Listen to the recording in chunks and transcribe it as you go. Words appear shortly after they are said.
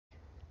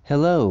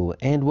Hello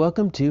and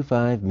welcome to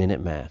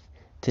 5-Minute Math.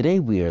 Today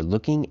we are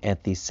looking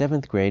at the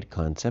 7th grade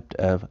concept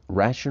of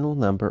rational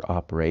number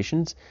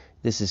operations.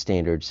 This is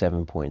standard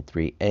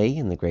 7.3a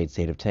in the great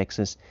state of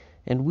Texas,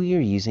 and we are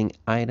using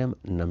item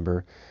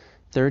number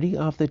 30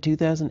 off the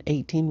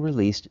 2018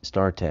 released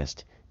STAAR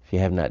test. If you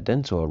have not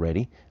done so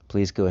already,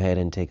 please go ahead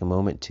and take a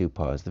moment to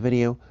pause the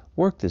video,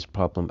 work this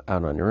problem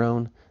out on your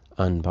own,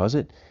 unpause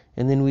it,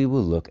 and then we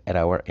will look at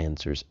our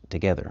answers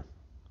together.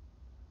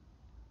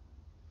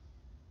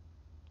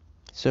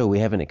 So we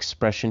have an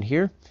expression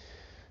here,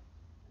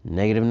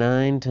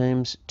 -9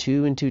 times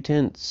 2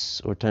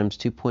 2/10, or times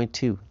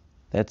 2.2.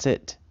 That's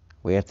it.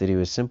 We have to do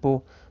a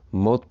simple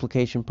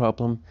multiplication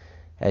problem.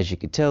 As you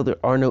can tell,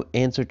 there are no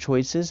answer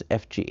choices.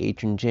 F, G,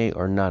 H, and J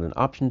are not an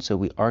option, so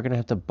we are going to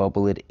have to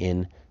bubble it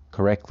in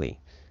correctly.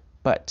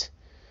 But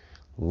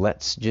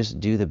let's just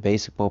do the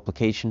basic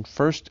multiplication.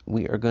 First,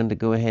 we are going to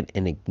go ahead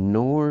and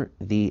ignore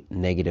the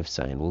negative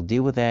sign. We'll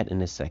deal with that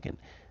in a second.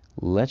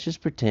 Let's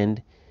just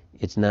pretend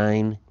it's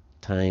 9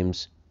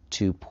 times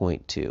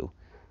 2.2.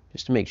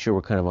 Just to make sure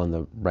we're kind of on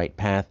the right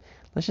path,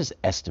 let's just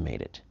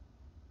estimate it,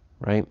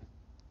 right?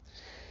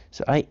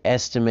 So I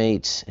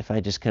estimate, if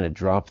I just kind of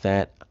drop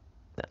that,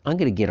 I'm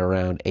going to get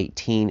around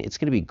 18. It's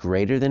going to be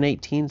greater than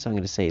 18, so I'm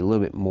going to say a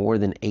little bit more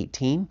than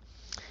 18.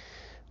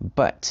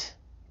 But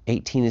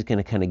 18 is going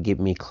to kind of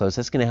get me close.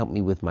 That's going to help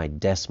me with my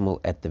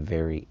decimal at the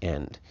very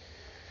end.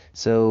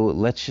 So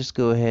let's just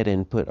go ahead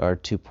and put our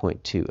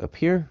 2.2 up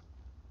here.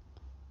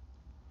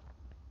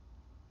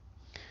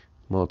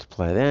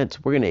 Multiply that.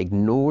 We're going to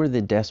ignore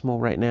the decimal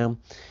right now.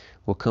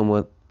 We'll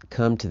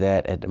come to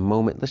that at a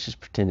moment. Let's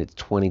just pretend it's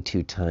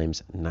 22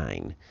 times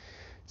 9.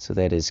 So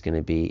that is going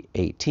to be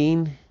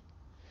 18.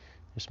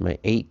 There's my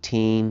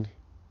 18. There's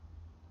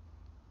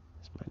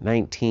my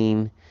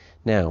 19.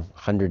 Now,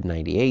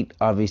 198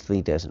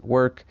 obviously doesn't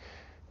work.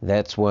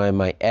 That's why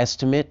my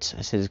estimate,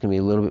 I said it's going to be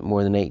a little bit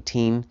more than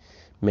 18,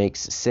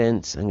 makes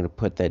sense. I'm going to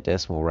put that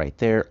decimal right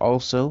there.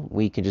 Also,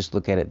 we can just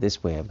look at it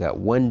this way. I've got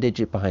one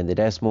digit behind the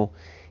decimal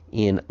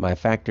in my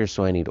factor,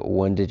 so I need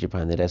one digit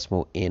behind the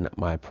decimal in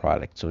my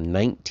product. So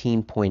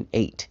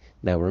 19.8.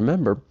 Now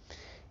remember,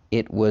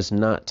 it was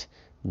not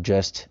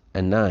just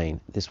a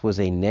 9. This was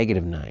a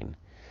 -9.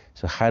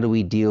 So how do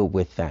we deal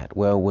with that?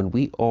 Well, when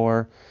we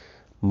are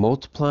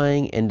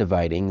multiplying and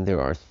dividing,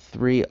 there are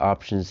 3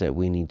 options that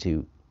we need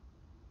to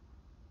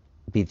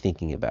be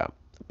thinking about.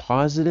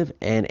 Positive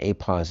and a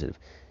positive.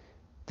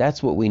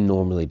 That's what we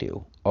normally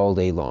do all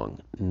day long.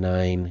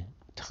 9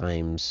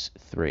 times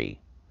 3.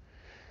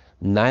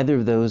 Neither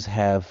of those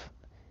have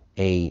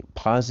a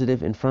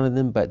positive in front of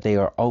them, but they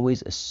are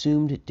always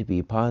assumed to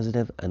be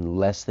positive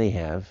unless they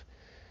have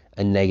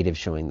a negative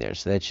showing there.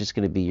 So that's just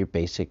going to be your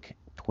basic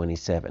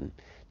 27.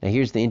 Now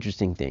here's the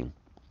interesting thing.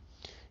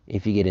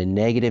 If you get a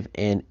negative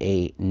and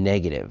a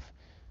negative,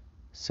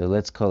 so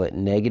let's call it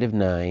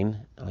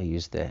 -9. I'll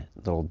use the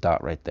little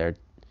dot right there.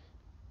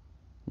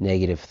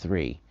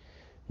 -3.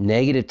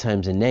 Negative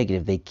times a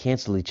negative, they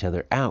cancel each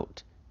other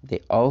out.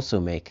 They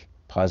also make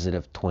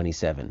positive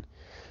 27.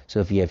 So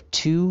if you have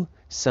 2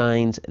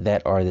 signs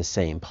that are the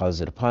same,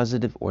 positive,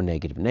 positive, or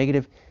negative,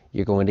 negative,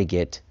 you're going to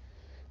get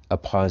a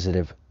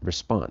positive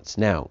response.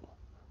 Now,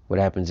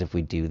 what happens if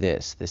we do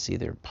this? This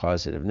either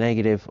positive,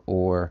 negative,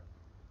 or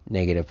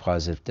negative,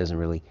 positive. Doesn't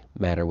really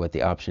matter what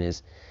the option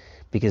is,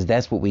 because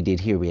that's what we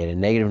did here. We had a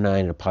 -9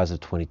 and a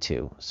positive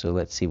 22. So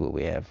let's see what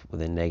we have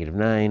with a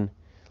 -9.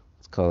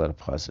 Let's call it a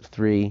positive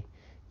 3.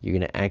 You're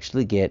going to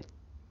actually get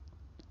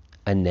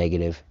a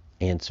negative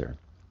answer.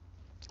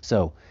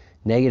 So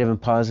negative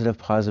and positive,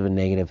 positive and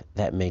negative,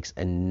 that makes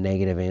a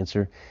negative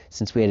answer.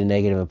 Since we had a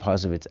negative and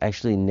positive, it's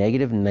actually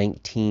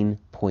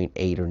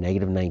 -19.8, or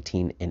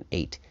 -19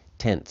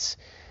 8/10.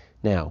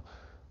 Now,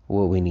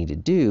 what we need to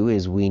do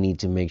is we need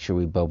to make sure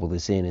we bubble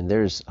this in, and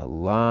there's a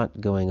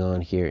lot going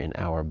on here in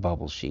our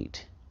bubble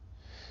sheet.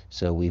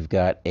 So we've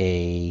got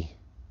a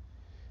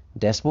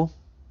decimal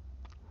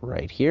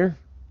right here,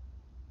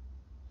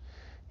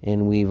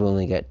 and we've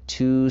only got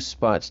 2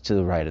 spots to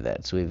the right of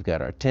that. So we've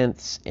got our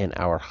tenths and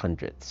our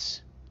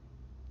hundredths.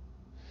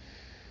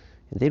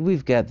 And then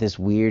we've got this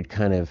weird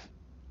kind of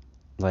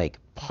like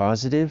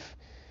positive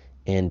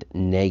and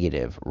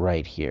negative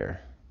right here.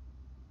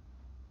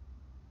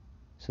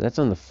 So that's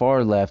on the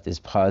far left is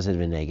positive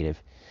and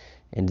negative.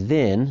 And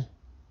then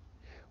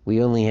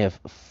we only have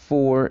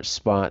 4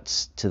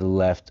 spots to the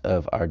left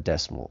of our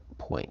decimal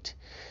point.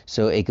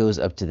 So it goes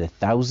up to the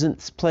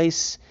thousandths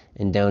place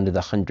and down to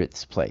the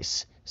hundredths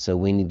place. So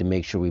we need to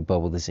make sure we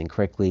bubble this in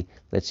correctly.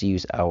 Let's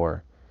use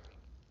our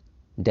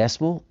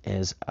decimal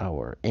as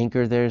our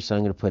anchor there. So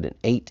I'm going to put an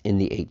 8 in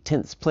the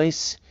 8/10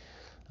 place.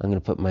 I'm going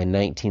to put my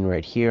 19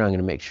 right here. I'm going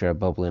to make sure I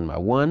bubble in my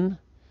 1,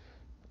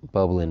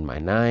 bubble in my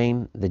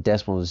 9. The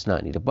decimal does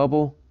not need a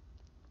bubble.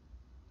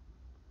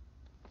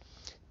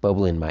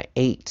 Bubble in my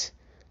 8.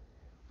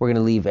 We're going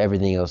to leave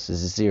everything else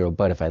as a 0,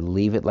 but if I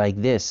leave it like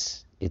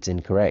this, it's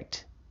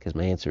incorrect, because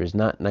my answer is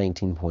not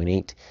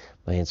 19.8.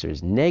 My answer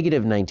is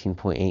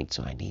 -19.8,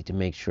 so I need to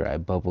make sure I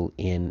bubble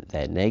in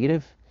that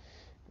negative,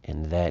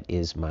 and that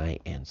is my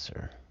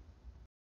answer.